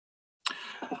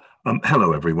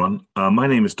Hello, everyone. My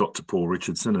name is Dr. Paul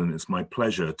Richardson, and it's my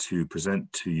pleasure to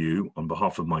present to you, on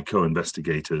behalf of my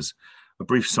co-investigators, a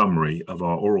brief summary of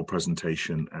our oral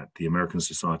presentation at the American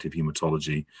Society of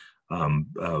Hematology,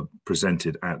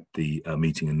 presented at the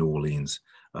meeting in New Orleans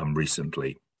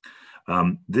recently.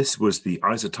 This was the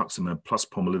Isatuximab plus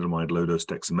pomalidomide low-dose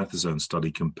dexamethasone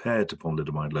study compared to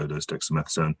pomalidomide low-dose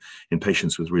dexamethasone in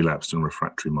patients with relapsed and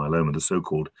refractory myeloma, the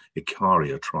so-called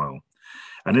ICARIA trial.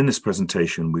 And in this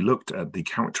presentation, we looked at the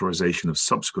characterization of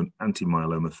subsequent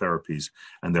antimyeloma therapies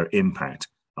and their impact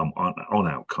on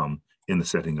outcome in the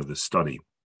setting of this study.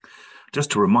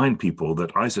 Just to remind people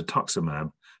that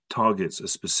isatuximab targets a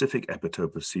specific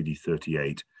epitope of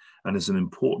CD38 and is an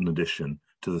important addition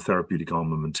to the therapeutic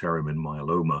armamentarium in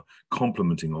myeloma,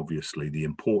 complementing obviously the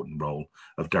important role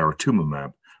of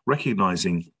daratumumab,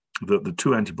 recognizing that the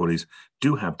two antibodies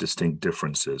do have distinct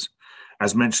differences.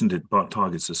 As mentioned, it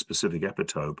targets a specific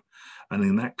epitope, and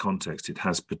in that context, it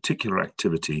has particular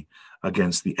activity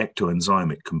against the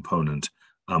ectoenzymic component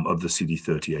of the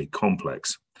CD38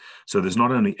 complex. So there's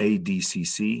not only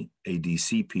ADCC,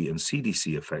 ADCP, and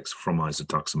CDC effects from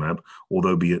isatuximab,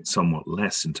 although be it somewhat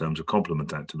less in terms of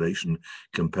complement activation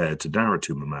compared to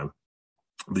daratumumab.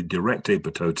 The direct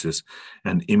apoptosis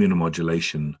and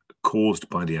immunomodulation caused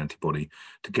by the antibody,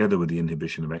 together with the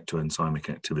inhibition of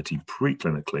ectoenzymic activity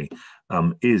preclinically,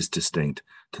 is distinct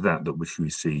to that which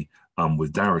we see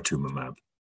with daratumumab.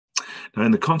 Now,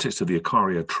 in the context of the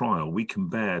ICARIA trial, we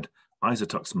compared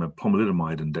isatuximab,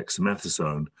 pomalidomide, and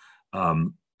dexamethasone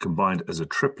combined as a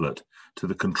triplet to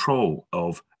the control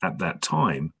of, at that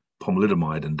time,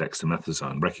 pomalidomide and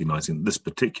dexamethasone, recognizing that this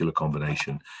particular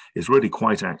combination is really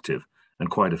quite active and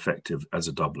quite effective as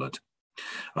a doublet.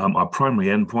 Our primary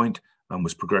endpoint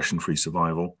was progression-free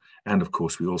survival, and of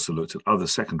course we also looked at other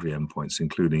secondary endpoints,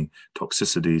 including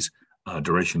toxicities,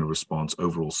 duration of response,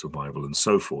 overall survival, and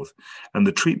so forth. And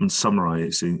the treatment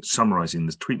summarizing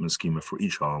the treatment schema for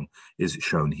each arm is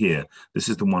shown here. This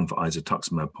is the one for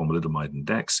isatuximab, pomalidomide, and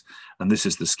dex, and this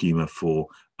is the schema for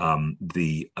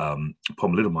the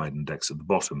pomalidomide and dex at the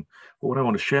bottom. But what I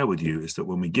want to share with you is that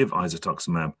when we give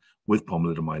isatuximab with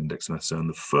pomalidomide and dexamethasone,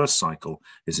 the first cycle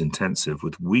is intensive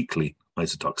with weekly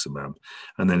isatuximab,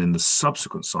 and then in the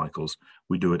subsequent cycles,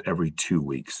 we do it every 2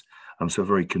 weeks. So a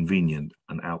very convenient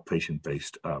and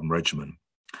outpatient-based regimen.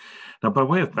 Now, by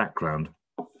way of background,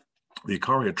 the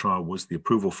ICARIA trial was the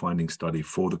approval finding study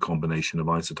for the combination of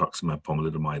isatuximab,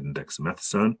 pomalidomide, and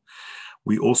dexamethasone.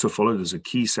 We also followed as a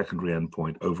key secondary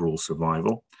endpoint overall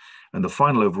survival, and the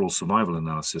final overall survival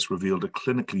analysis revealed a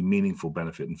clinically meaningful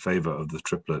benefit in favor of the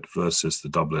triplet versus the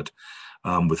doublet,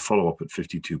 with follow-up at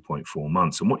 52.4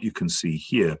 months. And what you can see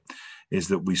here is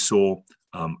that we saw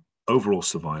overall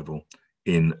survival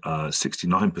in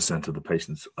 69% of the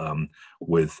patients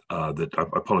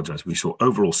we saw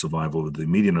overall survival, with the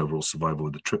median overall survival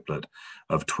with the triplet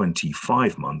of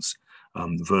 25 months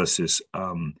versus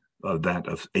that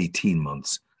of 18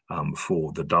 months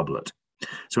for the doublet.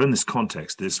 So in this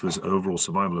context, this was overall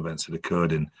survival events that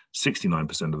occurred in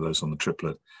 69% of those on the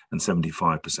triplet and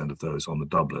 75% of those on the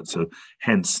doublet. So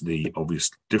hence the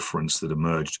obvious difference that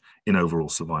emerged in overall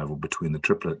survival between the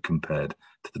triplet compared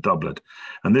to the doublet.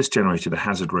 And this generated a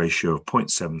hazard ratio of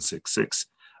 0.766,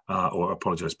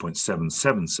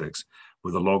 0.776,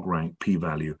 with a log rank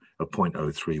p-value of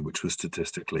 0.03, which was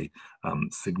statistically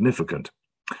significant.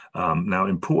 Now,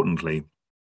 importantly,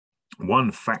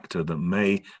 one factor that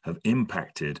may have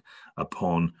impacted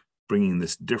upon bringing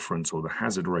this difference, or the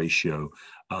hazard ratio,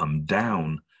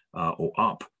 down or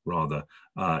up rather,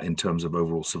 in terms of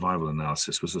overall survival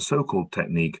analysis, was a so-called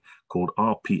technique called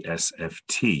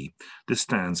RPSFT. This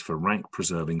stands for rank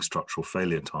preserving structural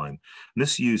failure time. And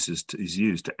this is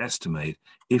used to estimate,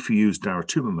 if you use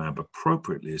daratumumab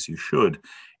appropriately, as you should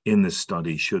in this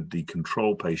study, should the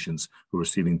control patients who are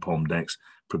receiving POM-DEX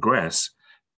progress,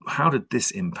 how did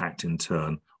this impact in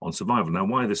turn on survival? Now,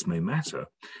 why this may matter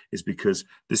is because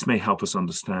this may help us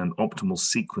understand optimal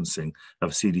sequencing of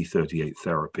CD38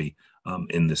 therapy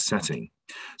in this setting.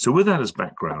 So with that as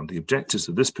background, the objectives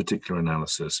of this particular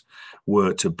analysis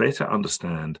were to better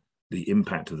understand the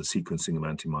impact of the sequencing of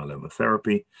antimyeloma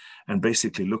therapy and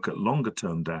basically look at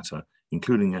longer-term data,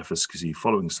 including efficacy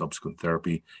following subsequent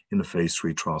therapy in a phase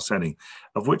 3 trial setting,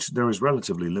 of which there is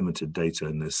relatively limited data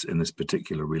in this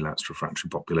particular relapsed refractory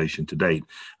population to date.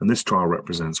 And this trial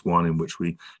represents one in which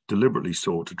we deliberately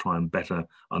sought to try and better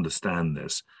understand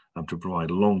this, to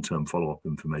provide long-term follow-up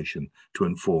information to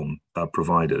inform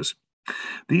providers.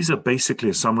 These are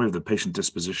basically a summary of the patient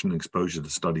disposition and exposure to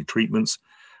study treatments.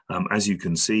 As you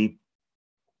can see,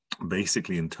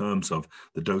 Basically, in terms of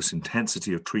the dose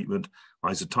intensity of treatment,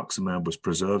 isatuximab was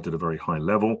preserved at a very high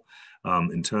level.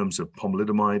 In terms of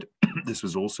pomalidomide, this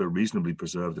was also reasonably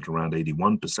preserved at around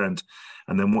 81%.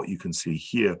 And then what you can see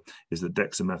here is that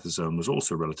dexamethasone was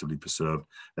also relatively preserved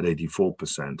at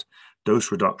 84%.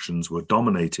 Dose reductions were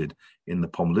dominated in the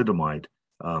pomalidomide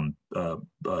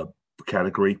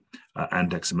category and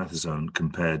dexamethasone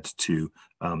compared to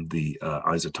the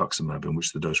isatuximab, in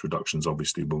which the dose reductions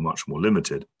obviously were much more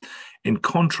limited. In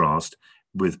contrast,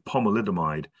 with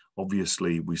pomalidomide,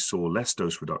 obviously we saw less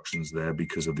dose reductions there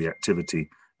because of the activity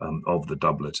of the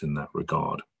doublet in that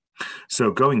regard.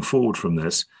 So going forward from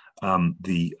this,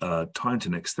 the time to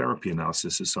next therapy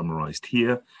analysis is summarized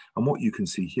here. And what you can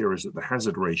see here is that the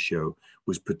hazard ratio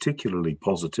was particularly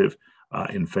positive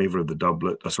in favor of the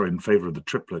doublet, in favor of the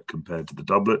triplet compared to the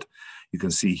doublet. You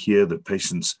can see here that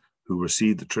patients who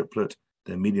received the triplet,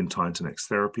 their median time to next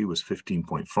therapy was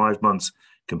 15.5 months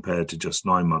compared to just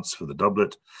 9 months for the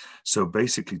doublet. So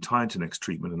basically, time to next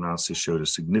treatment analysis showed a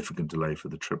significant delay for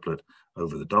the triplet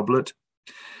over the doublet.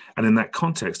 And in that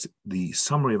context, the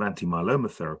summary of antimyeloma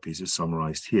therapies is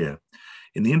summarized here.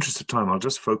 In the interest of time, I'll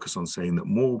just focus on saying that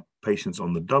more patients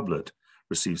on the doublet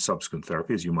received subsequent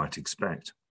therapy, as you might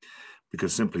expect,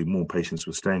 because simply more patients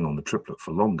were staying on the triplet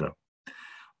for longer.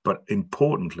 But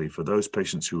importantly, for those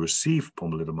patients who received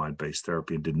pomalidomide-based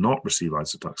therapy and did not receive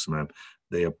isatuximab,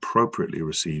 they appropriately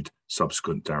received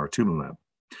subsequent daratumumab.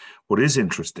 What is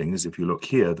interesting is if you look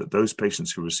here, that those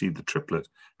patients who received the triplet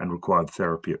and required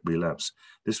therapy at relapse,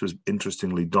 this was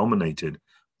interestingly dominated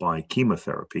by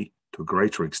chemotherapy to a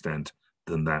greater extent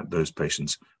than those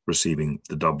patients receiving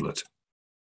the doublet.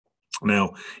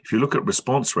 Now, if you look at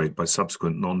response rate by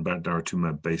subsequent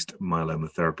non-daratumumab-based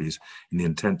myeloma therapies in the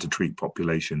intent to treat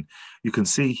population, you can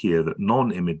see here that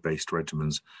non-IMiD-based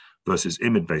regimens versus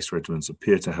IMiD-based regimens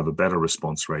appear to have a better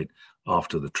response rate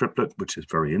after the triplet, which is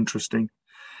very interesting.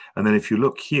 And then if you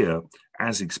look here,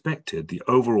 as expected, the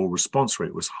overall response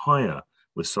rate was higher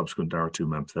with subsequent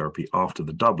daratumumab therapy after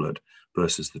the doublet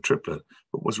versus the triplet.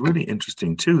 But what's really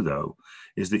interesting too, though,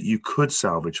 is that you could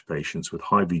salvage patients with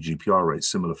high VGPR rates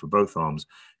similar for both arms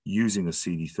using a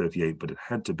CD38, but it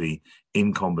had to be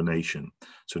in combination.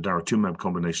 So daratumumab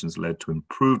combinations led to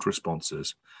improved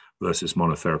responses versus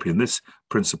monotherapy, and this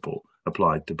principle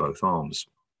applied to both arms.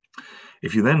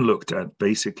 If you then looked at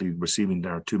basically receiving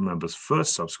daratumumab as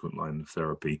first subsequent line of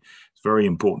therapy, it's very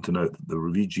important to note that the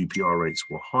VGPR rates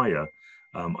were higher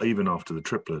even after the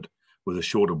triplet, with a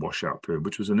shorter washout period,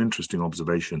 which was an interesting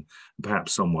observation,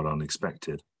 perhaps somewhat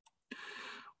unexpected.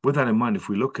 With that in mind, if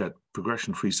we look at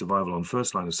progression-free survival on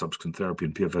first line of subsequent therapy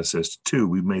in PFS-2,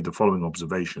 we've made the following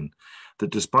observation,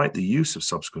 that despite the use of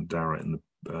subsequent dara in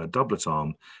the doublet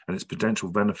arm and its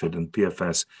potential benefit in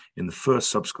PFS in the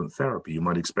first subsequent therapy, you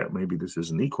might expect maybe this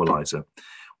is an equalizer,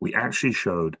 we actually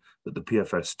showed that the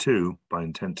PFS-2 by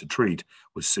intent to treat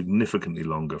was significantly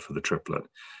longer for the triplet.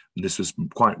 And this was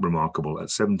quite remarkable at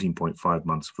 17.5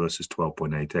 months versus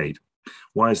 12.88.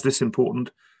 Why is this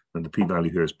important? And the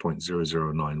p-value here is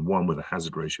 0.0091 with a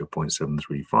hazard ratio of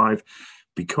 0.735,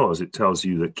 because it tells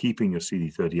you that keeping your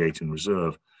CD38 in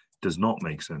reserve does not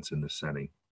make sense in this setting.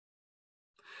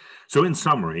 So in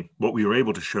summary, what we were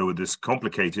able to show with this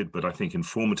complicated but I think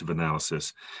informative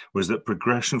analysis was that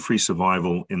progression-free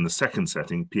survival in the second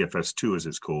setting, PFS-2 as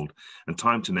it's called, and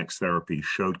time to next therapy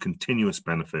showed continuous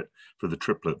benefit for the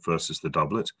triplet versus the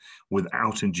doublet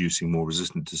without inducing more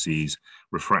resistant disease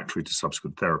refractory to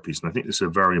subsequent therapies. And I think this is a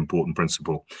very important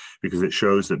principle because it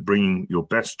shows that bringing your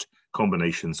best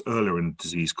combinations earlier in the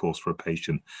disease course for a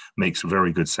patient makes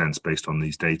very good sense based on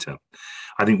these data.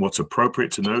 I think what's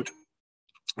appropriate to note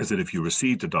is that if you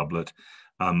received a doublet,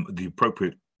 the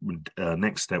appropriate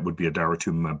next step would be a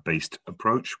daratumumab-based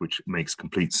approach, which makes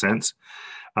complete sense.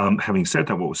 Having said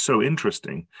that, what was so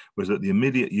interesting was that the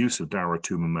immediate use of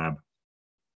daratumumab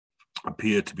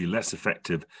appeared to be less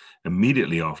effective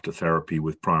immediately after therapy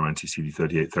with prior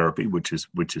anti-CD38 therapy, which is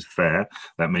fair.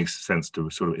 That makes sense to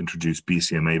sort of introduce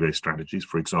BCMA-based strategies,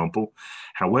 for example.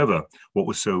 However, what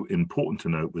was so important to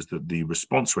note was that the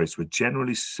response rates were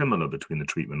generally similar between the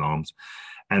treatment arms,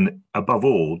 and above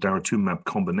all, daratumumab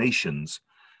combinations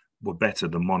were better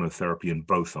than monotherapy in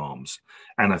both arms.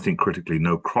 And I think critically,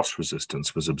 no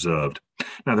cross-resistance was observed.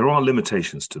 Now, there are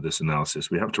limitations to this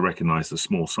analysis. We have to recognize the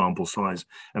small sample size,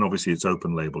 and obviously it's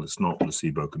open label. It's not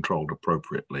placebo-controlled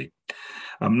appropriately.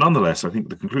 Nonetheless, I think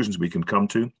the conclusions we can come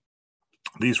to,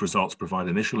 these results provide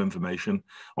initial information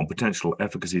on potential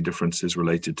efficacy differences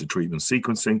related to treatment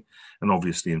sequencing, and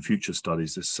obviously in future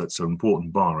studies, this sets an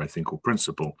important bar, I think, or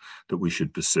principle that we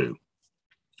should pursue.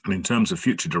 And in terms of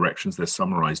future directions, they're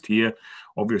summarized here.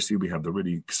 Obviously, we have the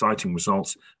really exciting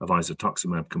results of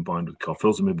isatuximab combined with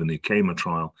carfilzomib in the ICARIA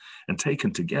trial, and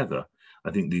taken together, I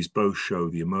think these both show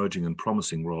the emerging and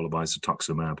promising role of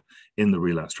isatuximab in the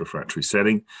relapsed refractory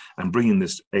setting, and bringing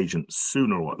this agent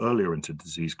sooner or earlier into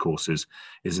disease courses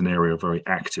is an area of very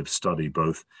active study,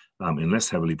 both in less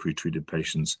heavily pretreated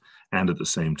patients and at the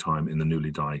same time in the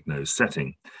newly diagnosed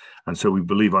setting. And so we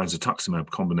believe isatuximab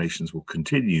combinations will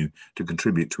continue to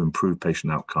contribute to improved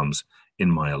patient outcomes in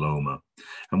myeloma.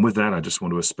 And with that, I just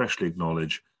want to especially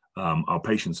acknowledge our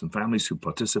patients and families who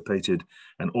participated,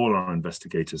 and all our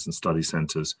investigators and study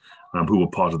centers who were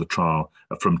part of the trial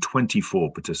from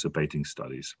 24 participating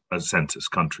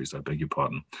countries, I beg your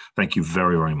pardon. Thank you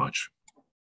very, very much.